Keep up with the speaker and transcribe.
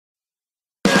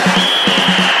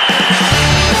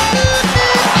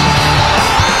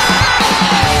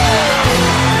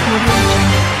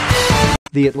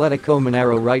The Atletico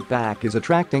Mineiro right-back is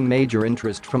attracting major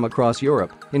interest from across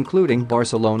Europe, including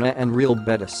Barcelona and Real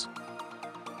Betis.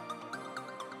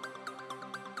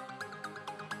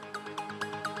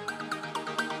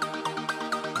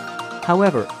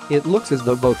 However, it looks as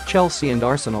though both Chelsea and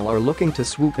Arsenal are looking to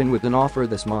swoop in with an offer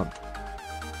this month.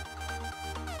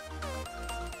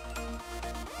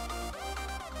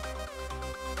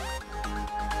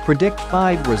 Predict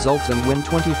 5 results and win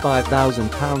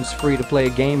 £25,000 free-to-play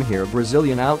game here.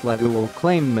 Brazilian outlet who will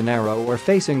claim Mineiro are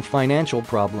facing financial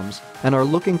problems and are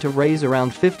looking to raise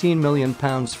around £15 million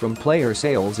from player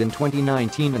sales in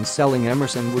 2019, and selling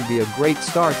Emerson would be a great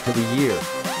start to the year.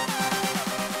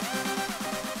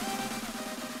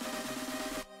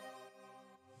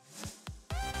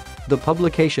 The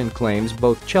publication claims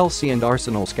both Chelsea and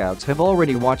Arsenal scouts have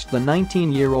already watched the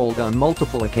 19-year-old on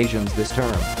multiple occasions this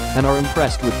term and are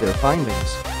impressed with their findings.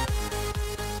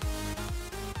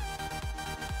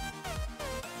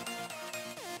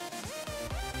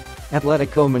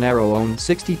 Atletico Mineiro own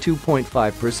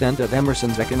 62.5% of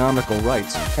Emerson's economical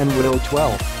rights and would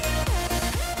owe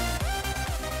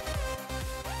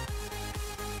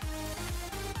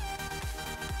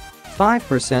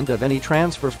 5% of any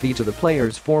transfer fee to the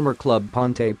player's former club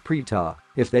Ponte Preta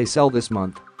if they sell this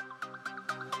month.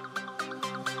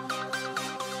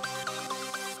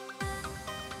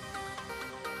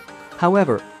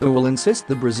 However, they will insist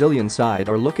the Brazilian side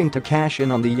are looking to cash in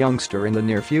on the youngster in the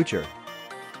near future.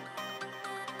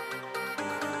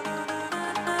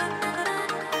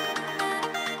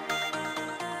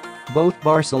 Both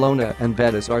Barcelona and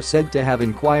Betis are said to have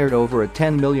inquired over a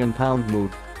 £10 million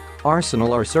move.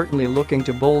 Arsenal are certainly looking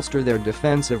to bolster their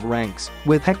defensive ranks,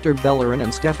 with Hector, Bellerin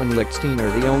and Stephan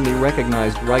Lichtsteiner the only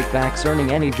recognized right-backs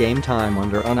earning any game time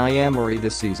under Unai Emery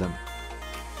this season.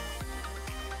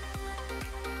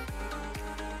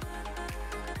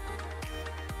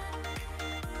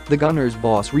 The Gunners'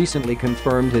 boss recently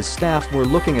confirmed his staff were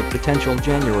looking at potential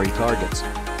January targets.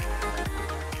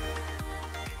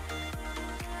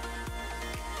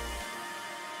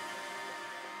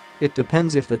 "It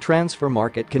depends if the transfer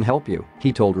market can help you,"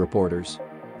 he told reporters.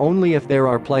 "Only if there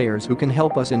are players who can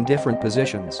help us in different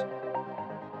positions."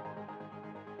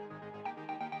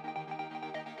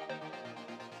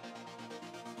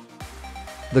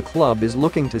 The club is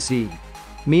looking to see.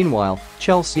 Meanwhile,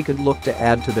 Chelsea could look to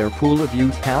add to their pool of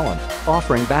youth talent,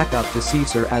 offering backup to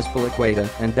Cesar, Azpilicueta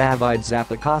and Davide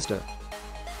Zappacosta.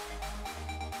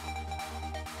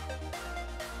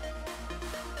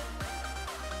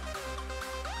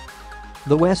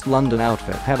 The West London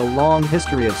outfit had a long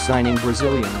history of signing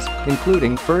Brazilians,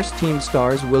 including first-team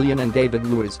stars Willian and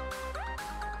Luiz.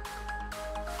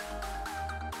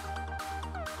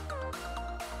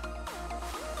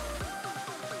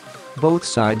 Both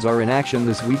sides are in action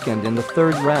this weekend in the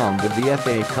third round of the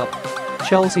FA Cup.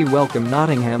 Chelsea welcome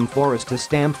Nottingham Forest to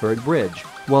Stamford Bridge,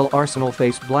 while Arsenal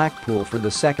face Blackpool for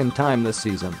the second time this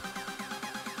season.